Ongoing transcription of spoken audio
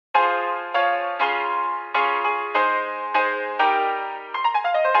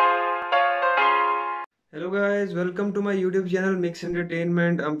Hello guys, welcome to my YouTube channel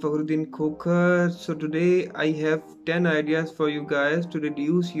MixEntertainment. I'm Fakhruddin Khokhar. So today I have 10 ideas for you guys to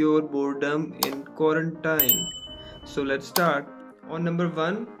reduce your boredom in quarantine. So let's start. On number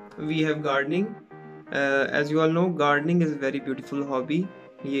 1, we have gardening. As you all know, gardening is a very beautiful hobby.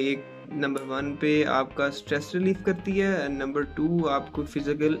 ये एक number 1 पे आपका stress relief करती है and number 2 आपको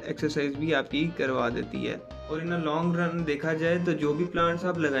physical exercise भी आपकी करवा देती है। और इन लॉन्ग रन देखा जाए तो जो भी प्लांट्स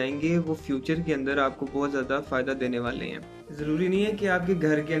आप लगाएंगे वो फ्यूचर के अंदर आपको बहुत ज़्यादा फ़ायदा देने वाले हैं। ज़रूरी नहीं है कि आपके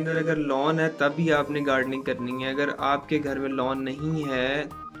घर के अंदर अगर लॉन है तभी आपने गार्डनिंग करनी है। अगर आपके घर में लॉन नहीं है,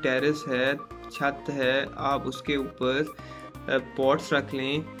 टेरेस है, छत है, आप उसके ऊपर पॉट्स रख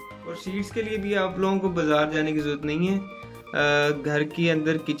लें। और सीड्स के लिए भी आप लोगों को बाज़ार जाने की ज़रूरत नहीं है। घर के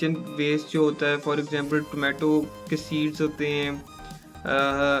अंदर किचन वेस्ट जो होता है, फॉर एग्जांपल टोमेटो के सीड्स होते हैं,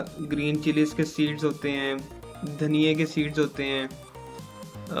 ग्रीन चिलीज़ के सीड्स होते हैं, धनिए के सीड्स होते हैं,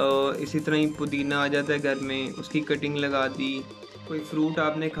 इसी तरह ही पुदीना आ जाता है घर में, उसकी कटिंग लगा दी। कोई फ्रूट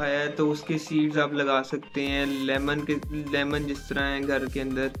आपने खाया है तो उसके सीड्स आप लगा सकते हैं। लेमन जिस तरह है घर के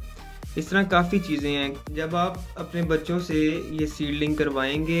अंदर, इस तरह काफ़ी चीज़ें हैं। जब आप अपने बच्चों से ये सीडलिंग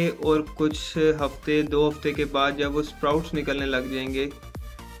करवाएंगे और कुछ हफ्ते 2 हफ्ते के बाद जब वो स्प्राउट्स निकलने लग जाएंगे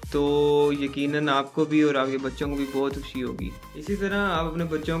तो यकीनन आपको भी और आपके बच्चों को भी बहुत खुशी होगी। इसी तरह आप अपने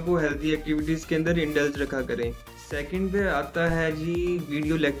बच्चों को हेल्थी एक्टिविटीज़ के अंदर इंडल्ज रखा करें। सेकंड पे आता है जी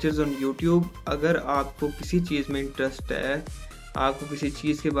वीडियो लेक्चर्स ऑन यूट्यूब। अगर आपको किसी चीज़ में इंटरेस्ट है, आपको किसी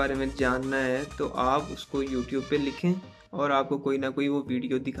चीज़ के बारे में जानना है तो आप उसको यूट्यूब पे लिखें और आपको कोई ना कोई वो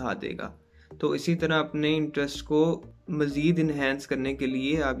वीडियो दिखा देगा। तो इसी तरह अपने इंटरेस्ट को मज़ीद इन्हेंस करने के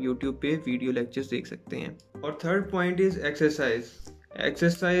लिए आप यूट्यूब पे वीडियो लेक्चर्स देख सकते हैं। और थर्ड पॉइंट इज़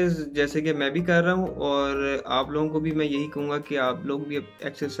एक्सरसाइज जैसे कि मैं भी कर रहा हूँ और आप लोगों को भी मैं यही कहूँगा कि आप लोग भी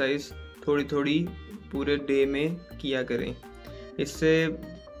एक्सरसाइज थोड़ी थोड़ी पूरे डे में किया करें। इससे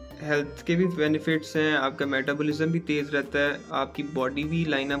हेल्थ के भी बेनिफिट्स हैं, आपका मेटाबॉलिज्म भी तेज़ रहता है, आपकी बॉडी भी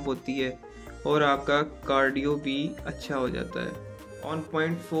लाइन अप होती है और आपका कार्डियो भी अच्छा हो जाता है। On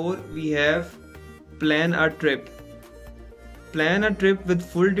point 4 we have plan a trip with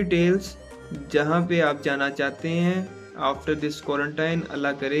full details. जहाँ पे आप जाना चाहते हैं आफ्टर दिस क्वारंटाइन,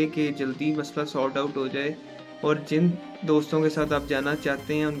 अल्लाह करे कि जल्दी मसला सॉर्ट आउट हो जाए और जिन दोस्तों के साथ आप जाना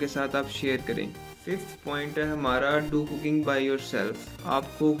चाहते हैं उनके साथ आप शेयर करें। 5th पॉइंट है हमारा डू कुकिंग बाय योरसेल्फ।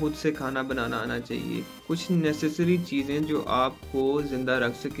 आपको खुद से खाना बनाना आना चाहिए। कुछ नेसेसरी चीज़ें जो आपको ज़िंदा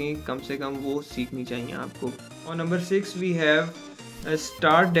रख सकें, कम से कम वो सीखनी चाहिए आपको। और number 6 we have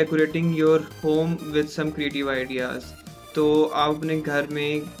start decorating your home with some creative ideas. तो आप अपने घर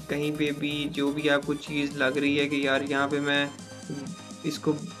में कहीं पे भी जो भी आपको चीज़ लग रही है कि यार यहाँ पे मैं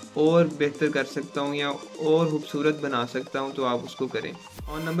इसको और बेहतर कर सकता हूँ या और खूबसूरत बना सकता हूँ, तो आप उसको करें।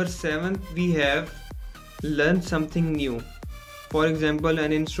 और number 7 we have learn something new. For example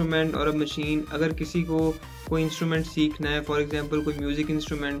an instrument और अ मशीन। अगर किसी को कोई इंस्ट्रूमेंट सीखना है, फॉर एग्जांपल कोई म्यूज़िक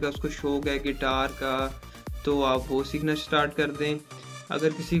इंस्ट्रूमेंट का उसको शौक है, गिटार का, तो आप वो सीखना स्टार्ट कर दें। अगर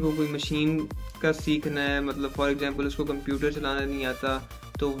किसी को कोई मशीन का सीखना है, मतलब फॉर एग्जांपल उसको कंप्यूटर चलाना नहीं आता,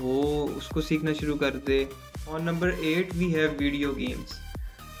 तो वो उसको सीखना शुरू कर दे। और number 8 we have video games.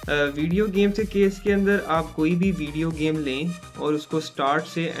 Video games के केस के अंदर आप कोई भी वीडियो गेम लें और उसको स्टार्ट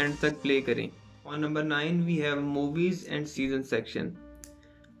से एंड तक प्ले करें। और number 9 we have movies and season section.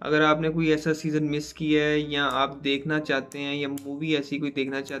 अगर आपने कोई ऐसा सीज़न मिस किया है या आप देखना चाहते हैं या मूवी ऐसी कोई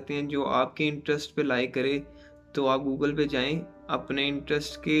देखना चाहते हैं जो आपके इंटरेस्ट पे लाइक करे, तो आप गूगल पे जाएं, अपने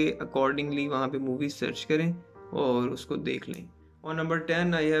इंटरेस्ट के अकॉर्डिंगली वहाँ पे मूवी सर्च करें और उसको देख लें। और number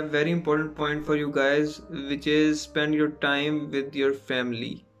 10 I have very important point for you guys which is spend your time with your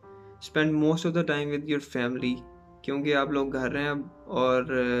family. Spend most of the time with your family, क्योंकि आप लोग घर हैं अब और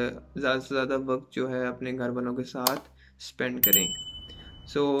ज़्यादा से ज़्यादा वक्त जो है अपने घर वालों के साथ स्पेंड करें।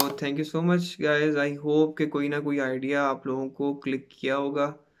 So thank you so much guys. I hope कि कोई ना कोई आइडिया आप लोगों को क्लिक किया होगा।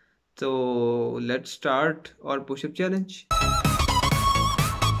 तो लेट्स स्टार्ट और pushup challenge.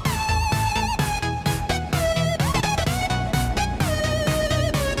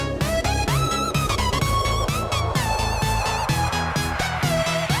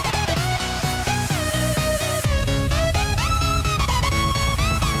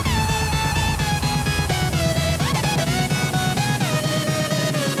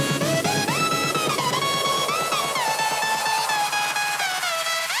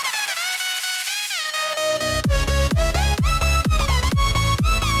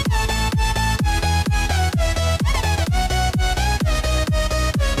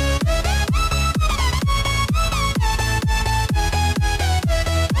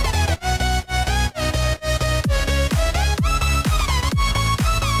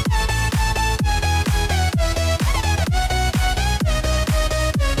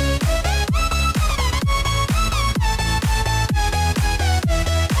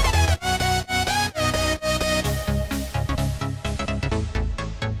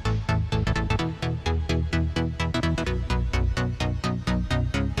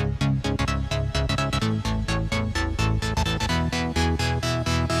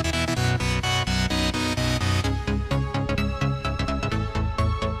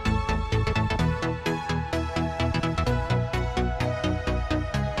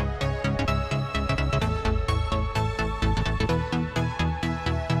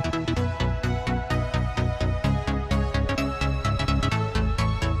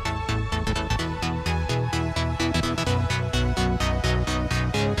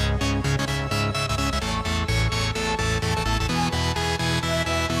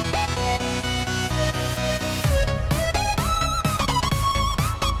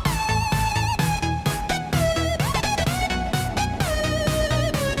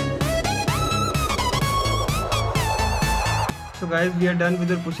 guys, we are done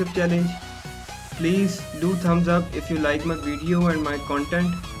with our push-up challenge. Please do thumbs up if you like my video and my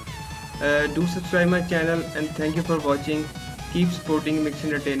content. Do subscribe my channel, and thank you for watching. Keep supporting Mix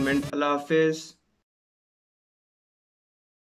Entertainment. Allah Hafiz.